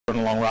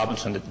along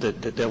Robinson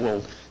that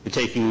will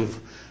take you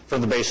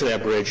from the base of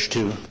that bridge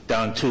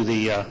down to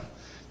the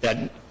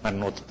that, I don't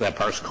know what that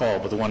park's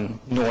called, but the one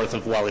north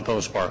of Wally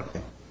Post Park.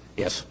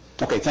 Yes.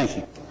 Okay, thank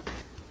you.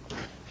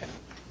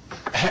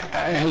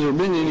 Has there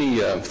been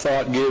any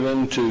thought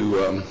given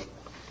to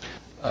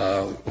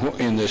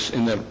when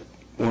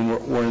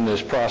we're in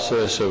this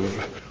process of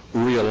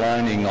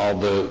realigning all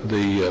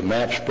the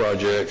MAPS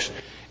projects,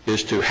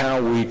 as to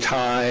how we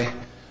tie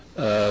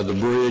the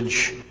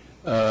bridge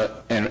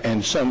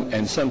and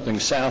something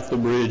south of the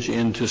bridge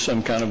into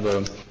some kind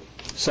of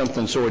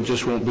something, so it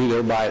just won't be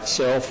there by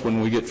itself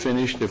when we get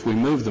finished? If we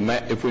move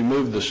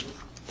this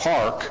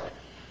park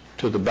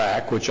to the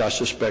back, which I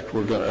suspect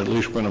we're going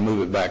to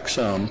move it back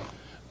some.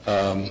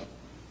 Along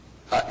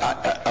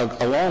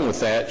with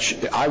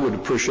that, I would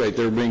appreciate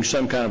there being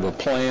some kind of a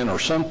plan or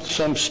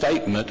some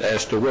statement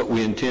as to what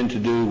we intend to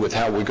do with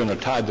how we're going to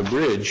tie the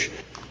bridge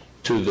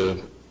to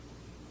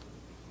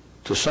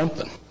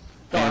something.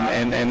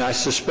 And I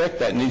suspect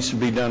that needs to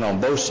be done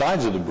on both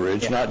sides of the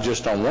bridge, not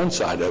just on one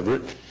side of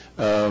it.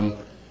 And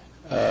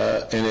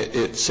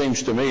it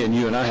seems to me, and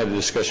you and I had a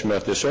discussion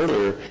about this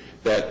earlier,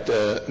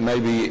 that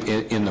maybe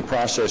in the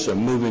process of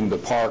moving the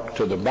park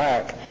to the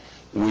back,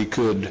 we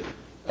could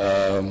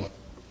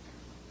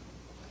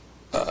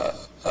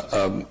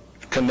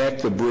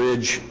connect the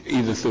bridge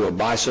either through a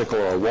bicycle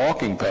or a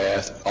walking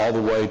path all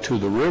the way to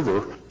the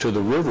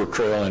river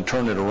trail, and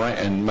turn it around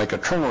and make a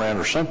turnaround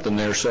or something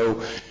there,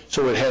 so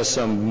it has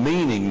some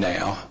meaning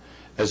now,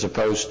 as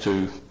opposed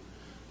to,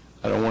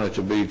 I don't want it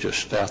to be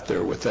just out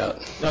there without.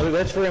 No,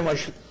 that's very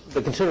much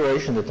the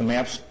consideration that the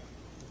MAPS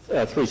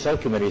 3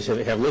 subcommittees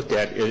have looked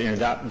at in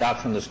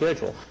adoption of the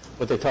schedule.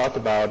 What they talked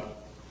about,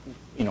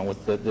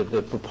 with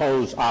the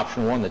proposed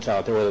option 1 that's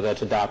out there, whether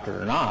that's adopted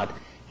or not,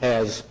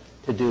 has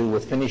to do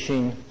with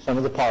finishing some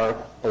of the park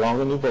along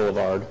the new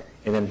boulevard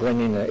and then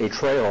bringing a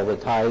trail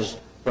that ties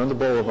from the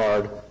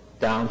boulevard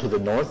down to the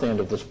north end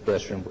of this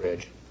pedestrian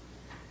bridge.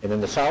 And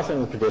then the south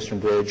end of the pedestrian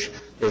bridge,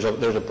 there's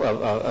an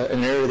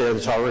area there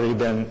that's already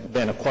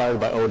been acquired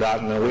by ODOT,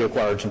 and then we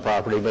acquired some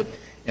property,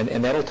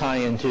 and that'll tie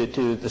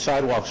into the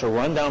sidewalks that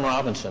run down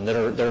Robinson that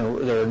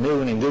are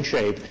new and in good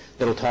shape.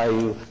 That'll tie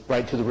you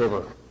right to the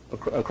river,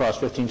 across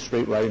 15th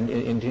Street, right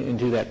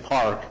into that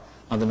park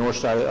on the north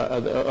side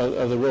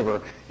of the river.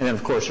 And then,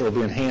 of course, it will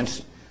be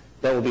enhanced.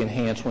 That will be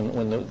enhanced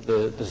when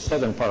the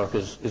southern park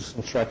is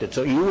constructed.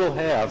 So you will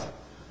have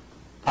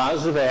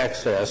positive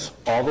access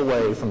all the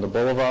way from the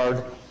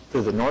boulevard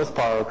through the North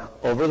Park,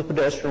 over the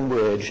pedestrian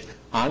bridge,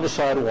 onto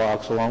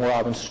sidewalks along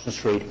Robinson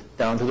Street,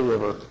 down to the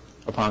river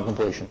upon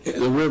completion.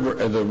 The river,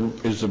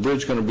 is the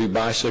bridge going to be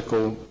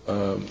bicycle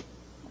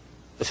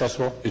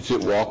accessible? Is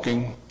it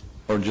walking,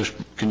 or just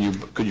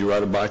could you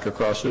ride a bike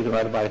across it? You can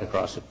ride a bike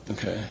across it.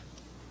 Okay.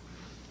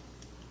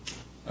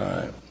 All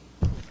right.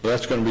 Well,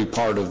 that's going to be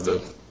part of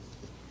the.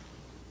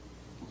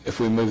 If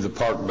we move the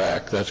park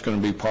back, that's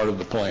going to be part of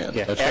the plan.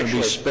 Yeah, that's going to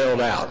be spelled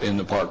out in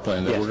the park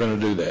plan that we're going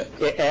to do that.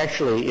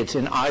 Actually, it's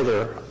in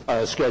either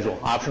schedule,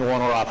 option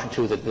 1 or option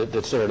 2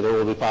 that's there. There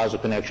will be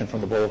positive connection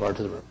from the boulevard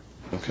to the river.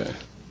 Okay.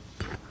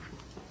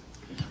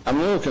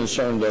 I'm a little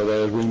concerned, though,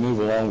 that as we move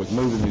along with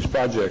moving these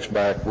projects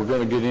back, we're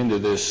going to get into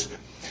this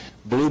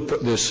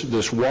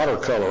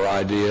watercolor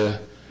idea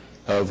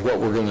of what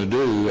we're going to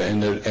do,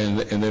 and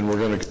then we're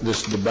going to,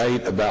 this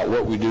debate about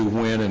what we do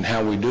when and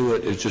how we do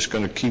it is just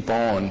going to keep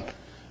on.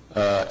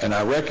 And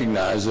I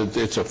recognize that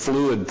it's a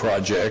fluid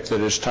project,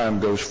 that as time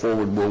goes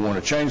forward we'll want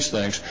to change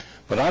things,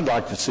 but I'd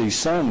like to see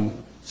some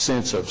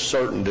sense of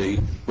certainty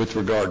with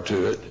regard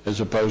to it, as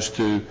opposed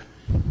to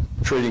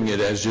treating it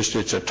as just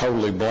it's a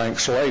totally blank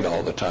slate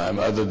all the time,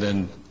 other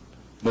than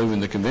moving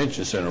the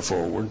convention center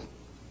forward.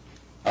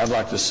 I'd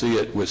like to see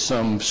it with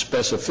some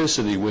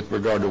specificity with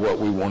regard to what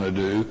we want to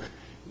do,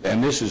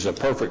 and this is a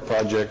perfect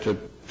project to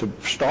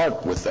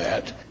start with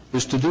that,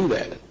 is to do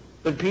that.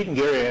 But Pete and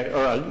Gary,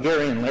 or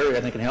Gary and Larry,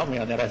 I think, can help me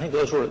on that. I think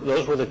those were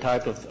the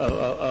type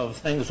of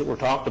things that were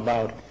talked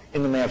about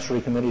in the MAPS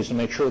 3 committees to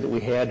make sure that we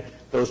had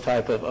those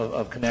type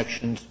of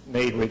connections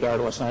made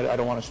regardless. And I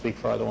don't want to speak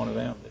for either one of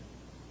them.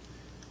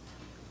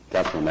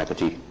 Councilman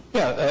McAtee.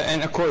 Yeah,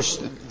 and of course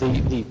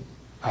the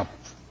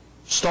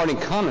starting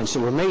comments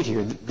that were made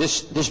here.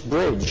 This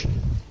bridge,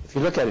 if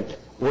you look at it,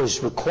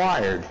 was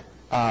required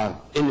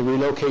in the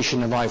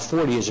relocation of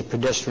I-40 as a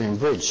pedestrian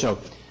bridge. So.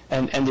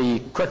 And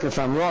correct me if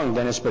I'm wrong,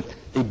 Dennis, but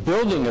the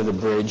building of the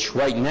bridge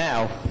right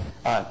now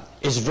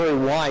is very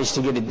wise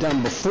to get it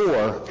done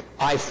before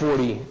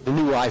I-40, the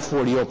new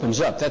I-40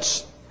 opens up.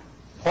 That's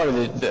part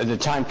of the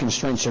time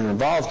constraints that are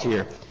involved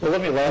here. Well,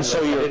 let me add,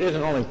 so it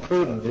isn't only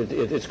prudent,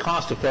 it's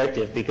cost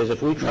effective, because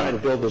if we try to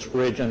build this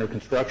bridge under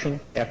construction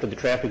after the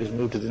traffic is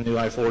moved to the new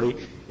I-40,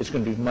 it's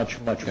going to be much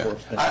more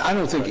expensive. I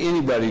don't think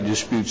anybody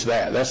disputes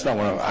that. That's not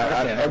what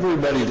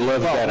everybody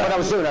loves that. What I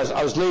was doing,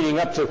 I was leading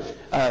up to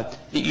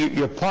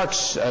your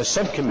parks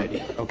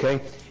subcommittee,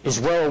 okay, is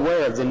well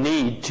aware of the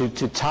need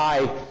to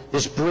tie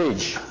this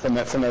bridge from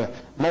a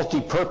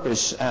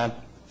multi-purpose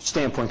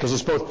standpoint, because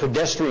it's both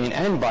pedestrian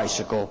and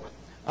bicycle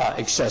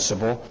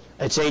accessible,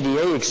 it's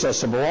ADA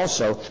accessible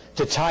also,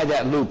 to tie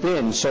that loop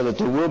in so that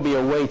there will be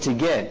a way to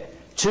get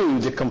to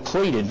the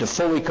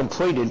fully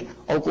completed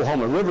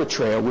Oklahoma River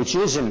Trail, which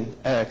isn't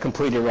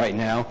completed right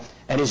now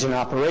and is in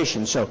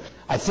operation. So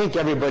I think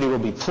everybody will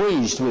be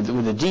pleased with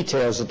the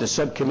details that the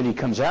subcommittee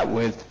comes out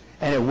with,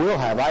 and it will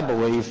have, I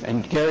believe,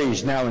 and Gary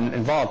is now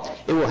involved,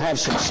 it will have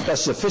some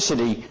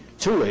specificity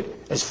to it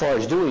as far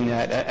as doing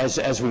that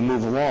as we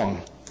move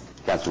along.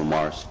 Councilman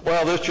Morris.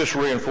 Well, this just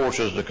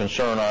reinforces the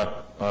concern I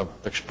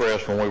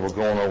expressed when we were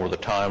going over the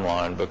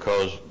timeline,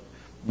 because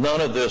none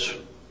of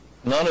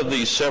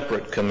these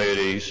separate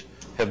committees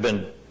have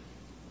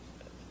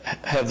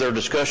their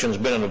discussions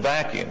been in a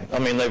vacuum. I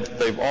mean,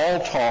 they've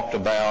all talked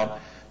about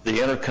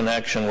the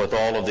interconnection with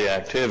all of the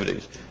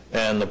activities.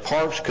 And the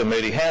Parks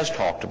Committee has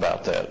talked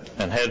about that,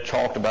 and had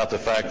talked about the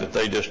fact that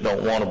they just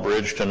don't want a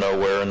bridge to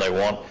nowhere, and they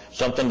want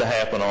something to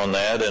happen on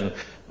that, and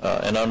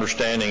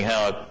understanding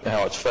how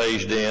it's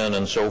phased in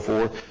and so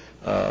forth.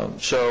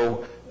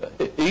 So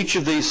each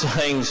of these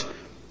things,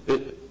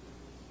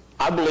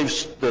 I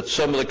believe that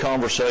some of the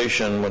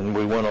conversation when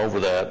we went over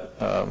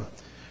that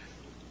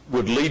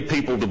would lead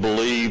people to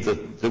believe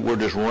that we're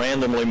just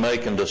randomly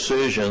making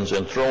decisions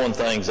and throwing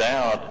things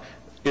out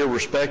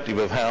irrespective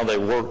of how they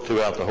work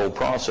throughout the whole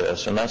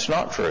process, and that's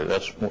not true.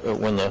 That's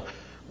when the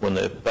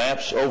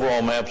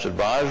overall Maps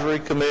Advisory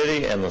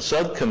Committee and the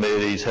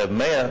subcommittees have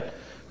met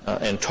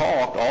and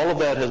talked, all of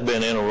that has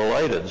been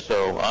interrelated.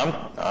 So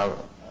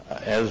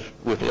as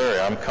with Larry,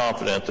 I'm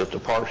confident that the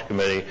Parks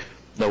Committee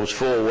knows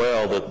full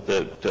well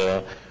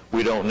that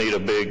we don't need a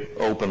big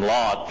open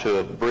lot to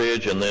a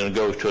bridge and then it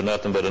goes to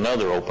nothing but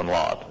another open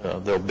lot.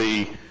 There'll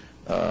be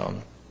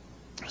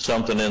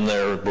something in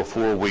there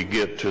before we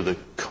get to the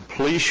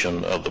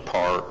completion of the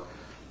park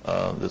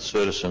that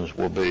citizens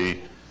will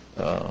be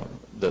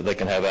that they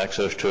can have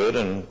access to it,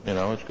 and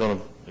it's going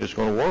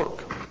to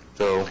work.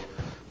 So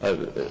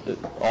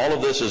all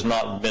of this has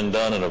not been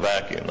done in a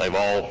vacuum. They've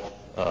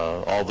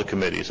all the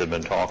committees have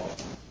been talking.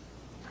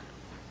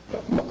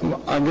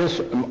 I guess,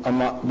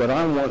 but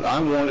I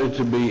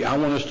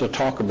want us to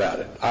talk about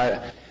it.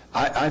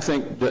 I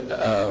think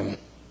that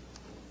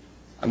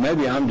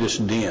maybe I'm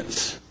just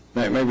dense.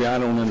 Maybe I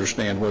don't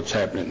understand what's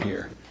happening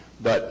here,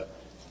 but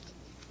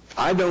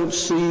I don't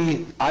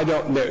see.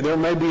 There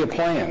may be a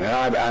plan, and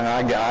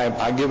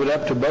I give it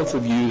up to both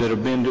of you that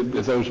have been to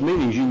those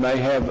meetings. You may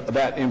have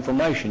that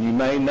information. You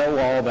may know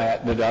all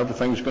that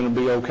everything's going to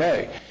be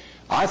okay.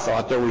 I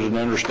thought there was an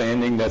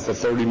understanding that the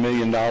 $30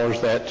 million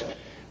that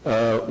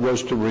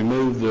was to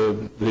remove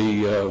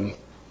the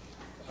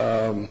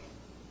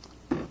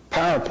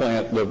power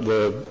plant,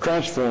 the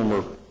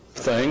transformer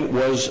thing,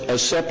 was a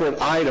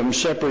separate item,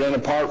 separate and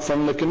apart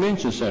from the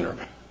convention center.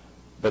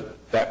 But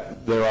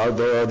there are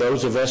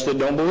those of us that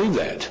don't believe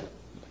that.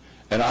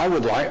 And I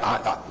would like,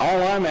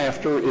 all I'm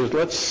after is,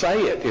 let's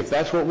say it. If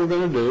that's what we're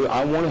going to do,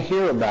 I want to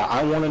hear about it.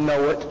 I want to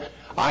know it.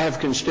 I have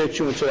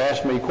constituents that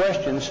ask me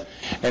questions,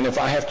 and if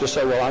I have to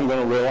say, well, I'm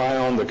going to rely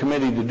on the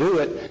committee to do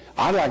it,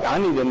 I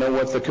need to know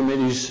what the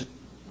committees,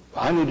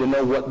 I need to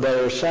know what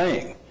they're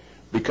saying,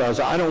 because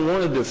I don't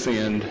want to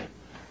defend,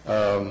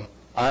 I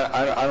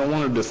don't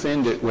want to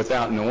defend it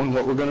without knowing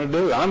what we're going to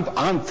do.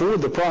 I'm for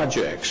the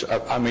projects.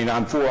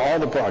 I'm for all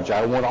the projects.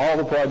 I want all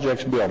the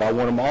projects built. I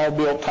want them all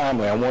built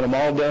timely. I want them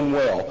all done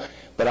well.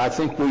 But I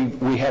think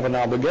we have an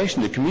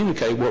obligation to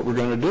communicate what we're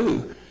going to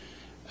do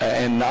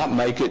and not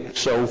make it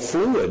so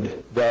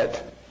fluid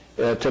that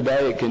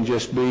today it can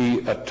just be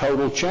a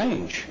total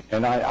change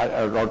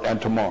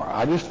and tomorrow.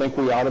 I just think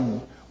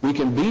we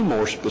can be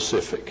more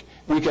specific.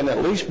 We can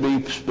at least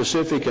be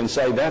specific and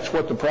say that's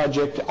what the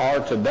projects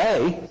are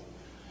today,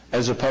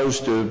 as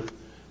opposed to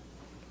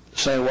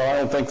saying, well, I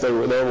don't think they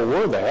ever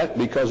were that,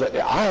 because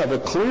I have a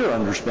clear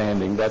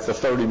understanding that the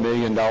 $30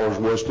 million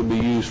was to be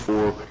used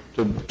to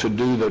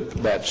do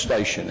that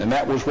station, and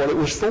that was what it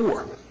was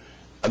for.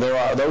 There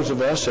are those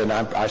of us, and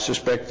I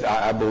suspect,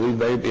 I believe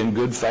they, in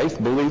good faith,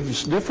 believe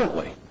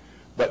differently.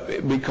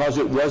 But because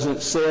it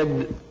wasn't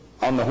said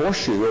on the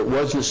horseshoe, it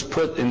wasn't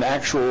put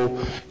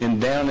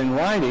down in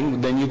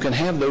writing, then you can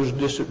have those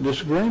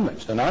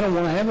disagreements. And I don't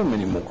want to have them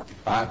anymore.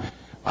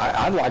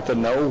 I'd like to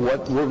know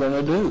what we're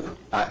going to do.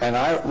 And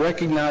I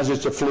recognize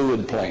it's a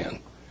fluid plan.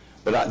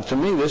 But to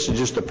me, this is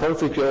just a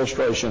perfect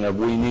illustration of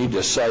we need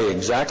to say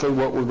exactly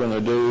what we're going to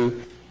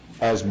do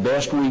as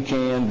best we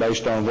can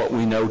based on what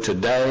we know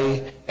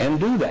today,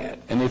 and do that.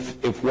 And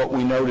if what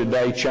we know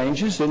today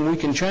changes, then we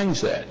can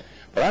change that.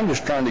 But I'm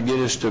just trying to get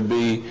us to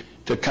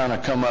kind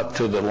of come up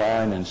to the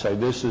line and say,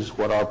 this is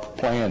what our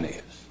plan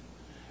is.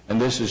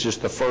 And this is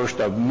just the first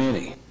of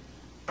many.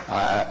 There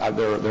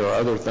are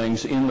other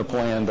things in the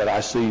plan that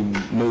I see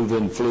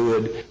moving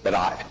fluid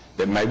that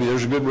maybe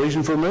there's a good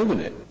reason for moving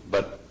it,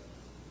 but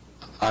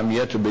I'm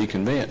yet to be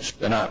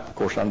convinced. And of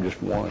course, I'm just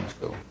one.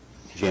 So,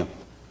 Jim.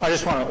 I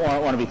just want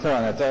to be clear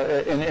on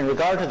that. In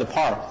regard to the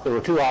park, there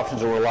were two options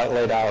that were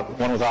laid out.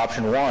 One was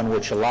option one,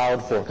 which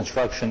allowed for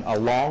construction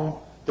along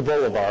the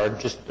boulevard,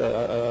 just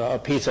a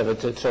piece of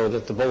it, so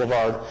that the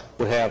boulevard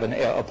would have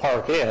a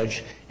park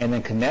edge, and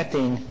then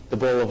connecting the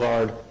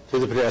boulevard to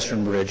the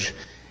pedestrian bridge.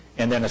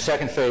 And then a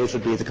second phase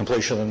would be the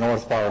completion of the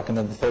North Park, and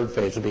then the third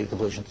phase would be the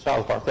completion of the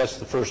South Park. That's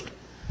the first.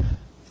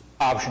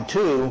 Option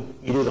 2,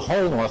 you do the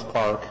whole North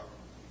Park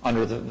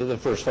under the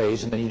first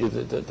phase, and then you do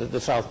the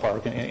South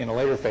Park in a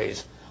later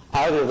phase.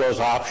 Either of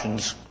those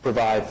options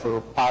provide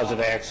for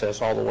positive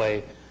access all the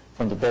way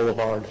from the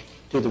boulevard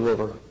to the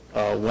river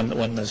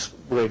when this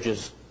bridge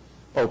is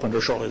opened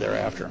or shortly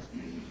thereafter.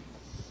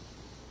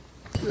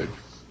 Good.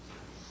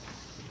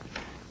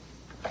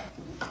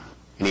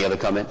 Any other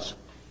comments?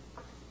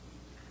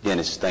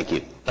 Dennis, thank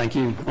you. Thank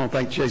you. I want to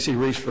thank J.C.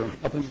 Reese for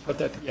helping me put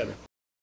that together.